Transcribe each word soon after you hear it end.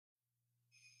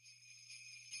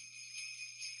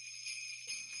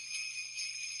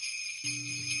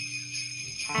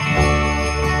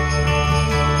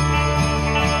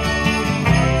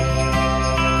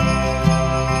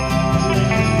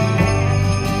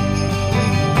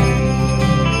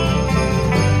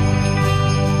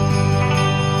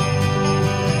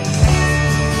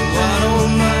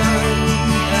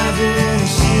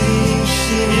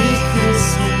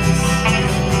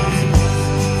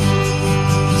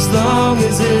long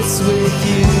as it's with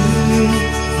you.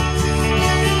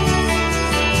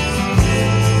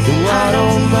 Oh, I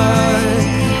don't mind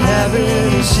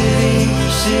having a shitty,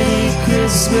 shitty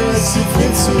Christmas if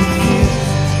it's with you.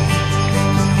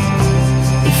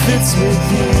 If it's with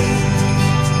you.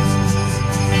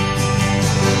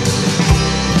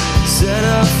 Said I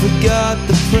forgot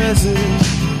the present,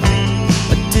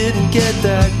 I didn't get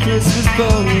that Christmas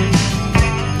bonus.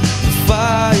 The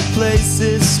fireplace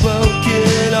is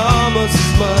smoking almost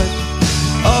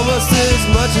as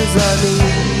much as I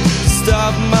need to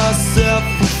stop myself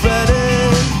from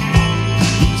fretting.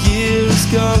 The year has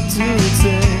come to its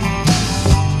end,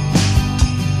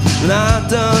 and I've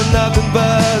done nothing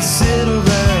but sit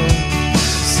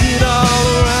all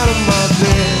around in my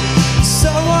bed.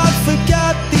 Someone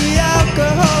forgot the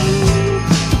alcohol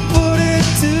to put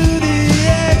into the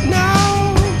egg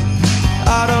now.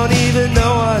 I don't even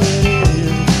know what it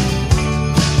is.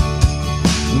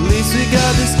 At least we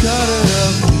got this cutting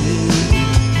up here.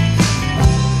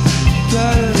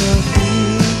 Cutting up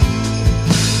here.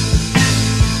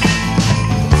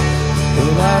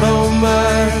 Well, I don't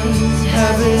mind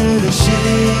having a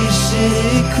shitty,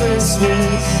 shitty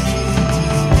Christmas,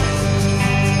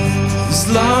 as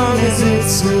long as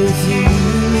it's with you.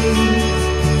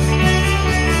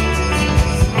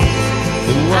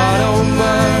 Oh, I don't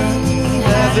mind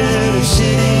having a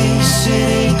shitty,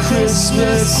 shitty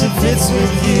Christmas if it's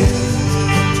with you.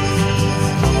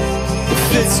 If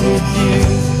it's with you.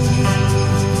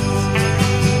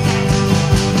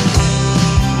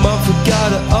 Mom forgot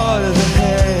to order the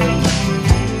ham.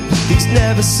 Things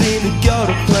never seem to go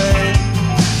to plan.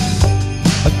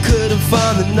 I couldn't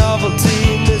find the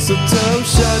novelty mistletoe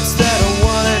shirts that I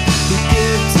wanted to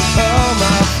give to all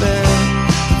my fam.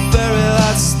 The fairy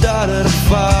lights started a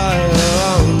fire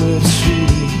on the tree.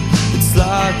 It's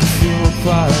like a funeral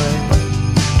pyre.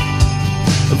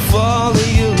 And for all the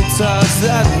Yuletides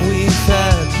that we've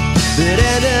had, that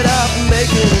ended up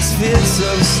making us feel so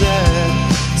sad.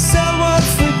 Someone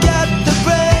forgot the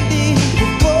brandy to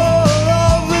pour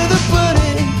over the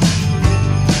pudding.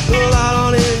 Well, I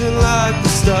don't even like the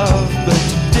stuff, but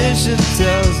tradition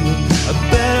tells me I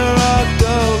better all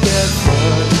go get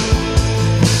fun.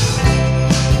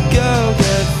 Go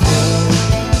get fun.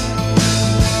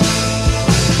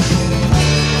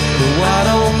 Oh, I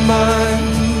don't mind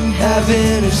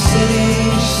having a shitty,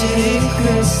 shitty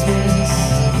Christmas,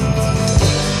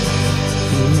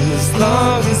 as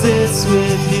long as it's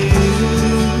with you.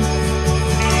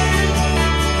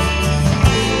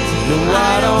 No, I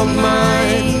don't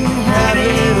mind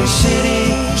having a shitty,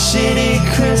 shitty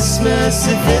Christmas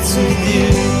if it's with you.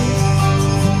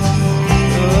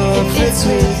 Oh, if it's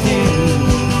with you.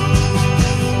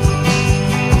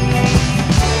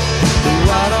 No,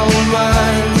 I don't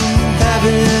mind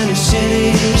having a shitty,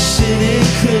 shitty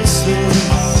Christmas,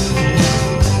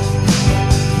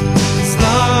 as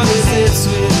long as it's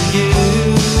with you.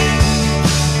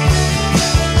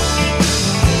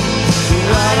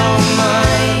 No, I don't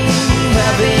mind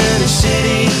having a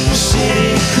shitty,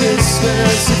 shitty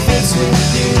Christmas if it's with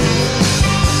you.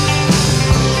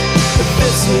 If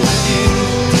it's with you.